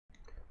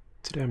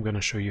Today I'm going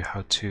to show you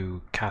how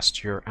to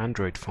cast your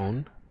Android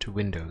phone to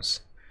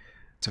Windows.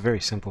 It's a very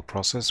simple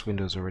process.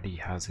 Windows already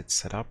has it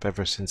set up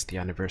ever since the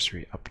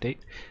anniversary update.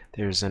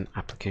 There's an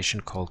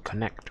application called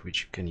Connect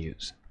which you can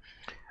use.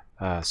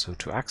 So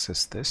to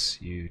access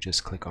this, you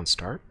just click on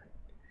Start.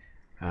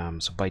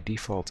 So by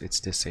default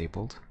it's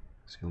disabled,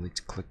 so you'll need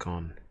to click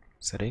on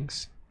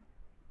Settings,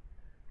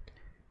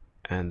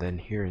 and then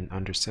here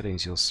under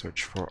Settings you'll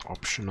search for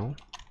Optional.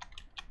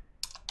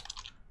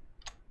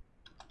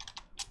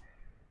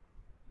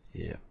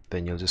 Yeah,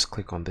 then you'll just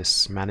click on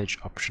this Manage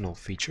Optional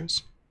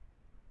Features.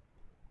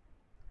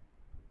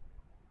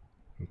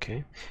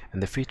 Okay,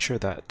 and the feature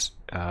that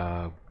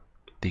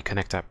the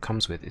Connect app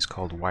comes with is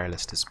called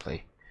Wireless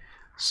Display.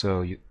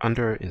 So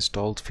under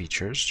Installed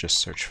Features, just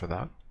search for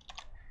that.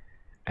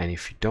 And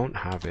if you don't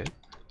have it,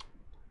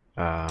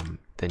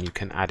 then you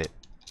can add it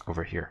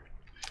over here.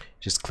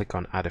 Just click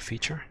on Add a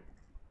Feature,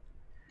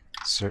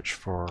 search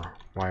for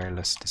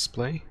Wireless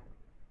Display,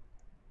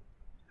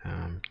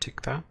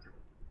 tick that,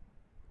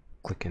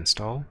 click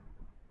Install.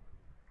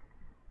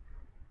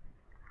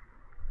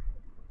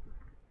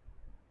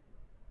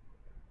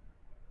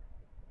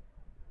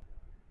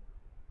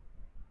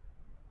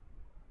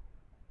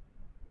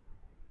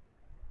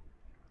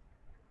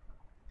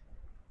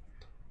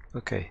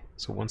 Okay,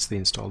 so once the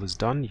install is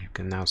done, you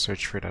can now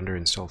search for it under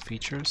Install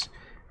Features,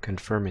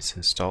 confirm it's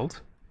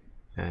installed,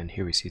 and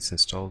here we see it's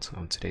installed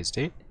on today's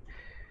date.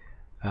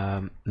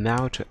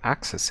 Now to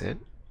access it,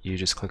 you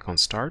just click on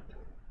Start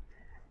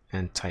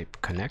and type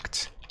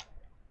Connect,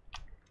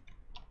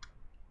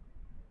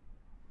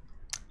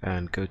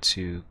 and go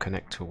to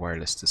Connect to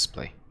Wireless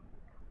Display.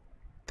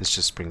 This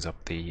just brings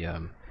up the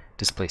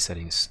display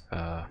settings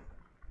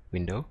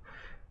window,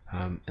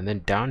 and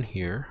then down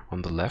here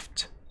on the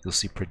left you'll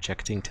see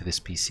Projecting to this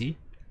PC.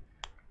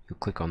 You'll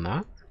click on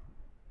that.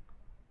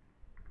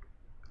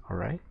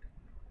 Alright,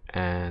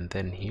 and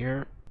then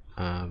here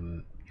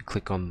you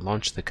click on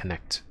Launch the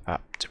Connect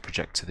app to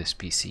project to this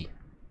PC.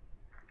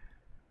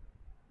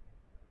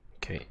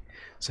 Okay,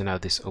 so now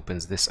this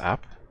opens this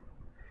app.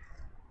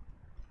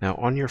 Now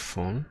on your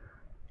phone,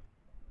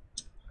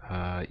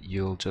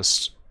 you'll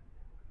just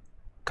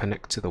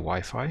connect to the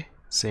Wi-Fi,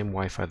 same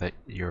Wi-Fi that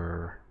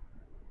your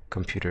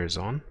computer is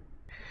on,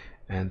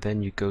 and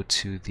then you go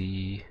to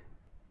the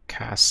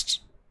Cast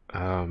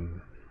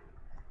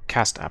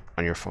app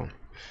on your phone.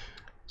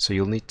 So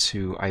you'll need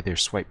to either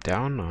swipe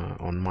down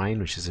on mine,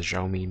 which is a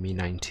Xiaomi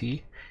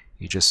Mi9T.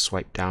 You just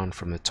swipe down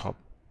from the top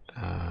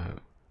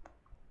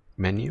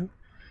menu,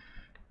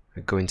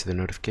 go into the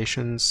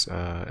notifications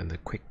and the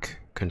quick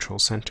control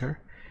center,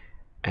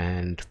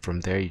 and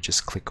from there you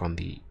just click on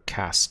the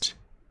Cast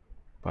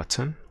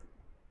button.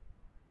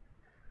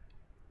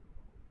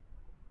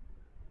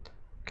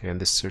 Okay, and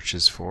this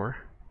searches for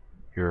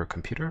your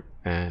computer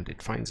and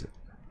it finds it.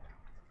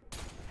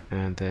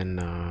 And then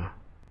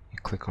you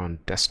click on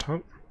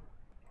Desktop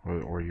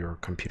or your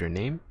computer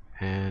name,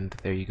 and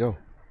there you go.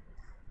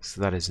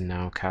 So that is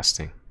now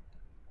casting,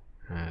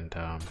 and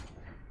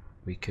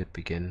we could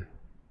begin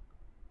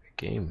a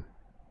game.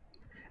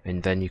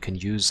 And then you can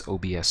use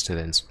OBS to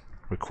then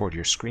record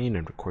your screen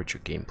and record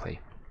your gameplay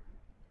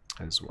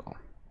as well.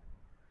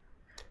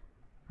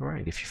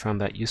 Alright, if you found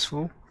that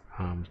useful,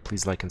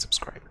 please like and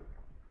subscribe.